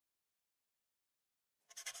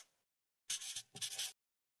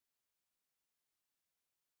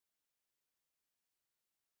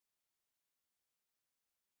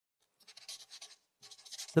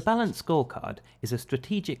The Balanced Scorecard is a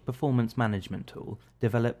strategic performance management tool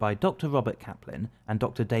developed by Dr. Robert Kaplan and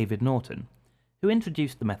Dr. David Norton, who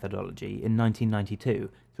introduced the methodology in 1992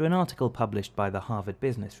 through an article published by the Harvard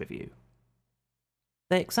Business Review.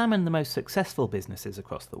 They examined the most successful businesses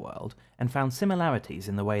across the world and found similarities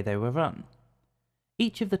in the way they were run.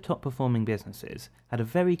 Each of the top-performing businesses had a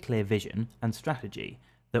very clear vision and strategy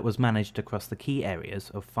that was managed across the key areas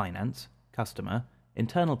of finance, customer,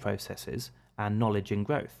 internal processes, and knowledge and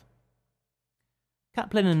growth.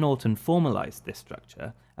 Kaplan and Norton formalized this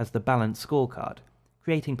structure as the Balanced Scorecard,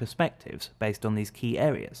 creating perspectives based on these key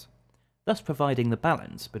areas, thus providing the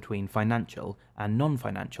balance between financial and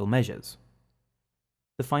non-financial measures.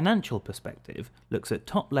 The financial perspective looks at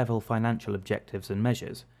top-level financial objectives and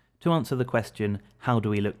measures to answer the question, how do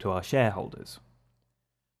we look to our shareholders?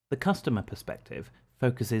 The customer perspective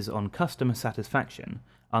focuses on customer satisfaction,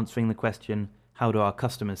 answering the question, how do our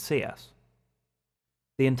customers see us?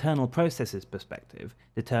 The internal processes perspective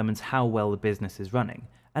determines how well the business is running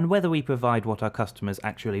and whether we provide what our customers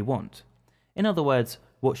actually want. In other words,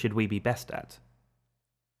 what should we be best at?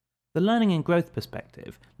 The learning and growth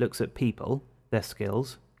perspective looks at people, their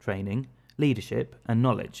skills, training, leadership, and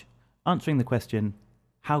knowledge, answering the question,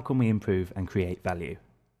 how can we improve and create value?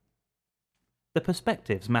 The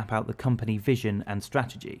perspectives map out the company vision and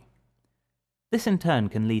strategy. This in turn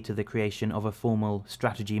can lead to the creation of a formal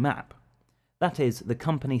strategy map. That is, the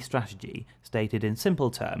company strategy stated in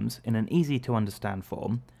simple terms in an easy-to-understand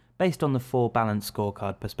form based on the 4 Balanced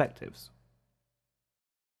Scorecard perspectives.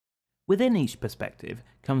 Within each perspective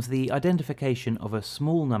comes the identification of a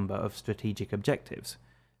small number of strategic objectives,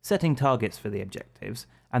 setting targets for the objectives,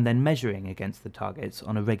 and then measuring against the targets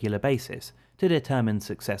on a regular basis to determine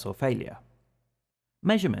success or failure.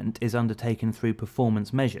 Measurement is undertaken through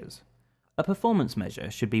performance measures. A performance measure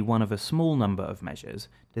should be one of a small number of measures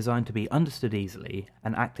designed to be understood easily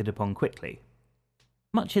and acted upon quickly.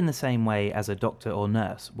 Much in the same way as a doctor or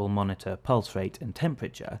nurse will monitor pulse rate and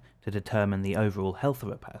temperature to determine the overall health of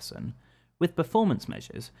a person, with performance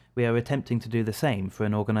measures we are attempting to do the same for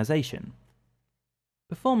an organization.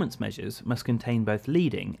 Performance measures must contain both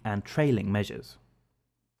leading and trailing measures.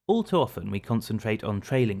 All too often we concentrate on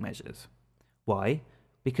trailing measures. Why?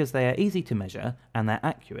 Because they are easy to measure and they're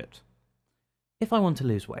accurate. If I want to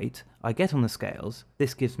lose weight, I get on the scales.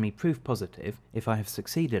 This gives me proof positive if I have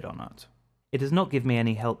succeeded or not. It does not give me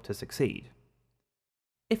any help to succeed.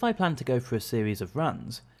 If I plan to go for a series of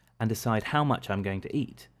runs and decide how much I'm going to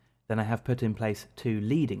eat, then I have put in place 2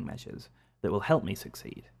 leading measures that will help me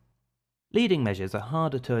succeed. Leading measures are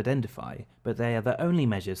harder to identify, but they are the only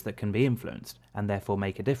measures that can be influenced and therefore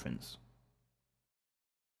make a difference.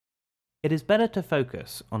 It is better to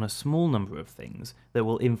focus on a small number of things that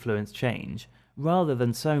will influence change rather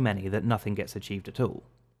than so many that nothing gets achieved at all.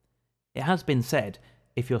 It has been said,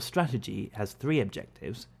 if your strategy has 3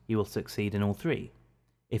 objectives, you will succeed in all 3.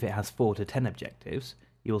 If it has 4 to 10 objectives,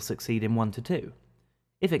 you will succeed in 1 to 2.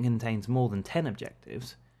 If it contains more than 10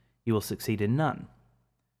 objectives, you will succeed in none.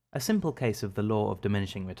 A simple case of the law of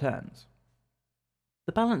diminishing returns.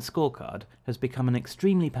 The Balanced Scorecard has become an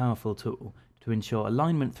extremely powerful tool to ensure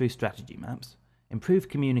alignment through strategy maps, improve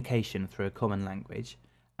communication through a common language,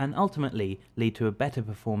 and ultimately lead to a better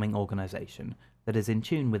performing organization that is in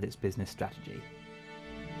tune with its business strategy.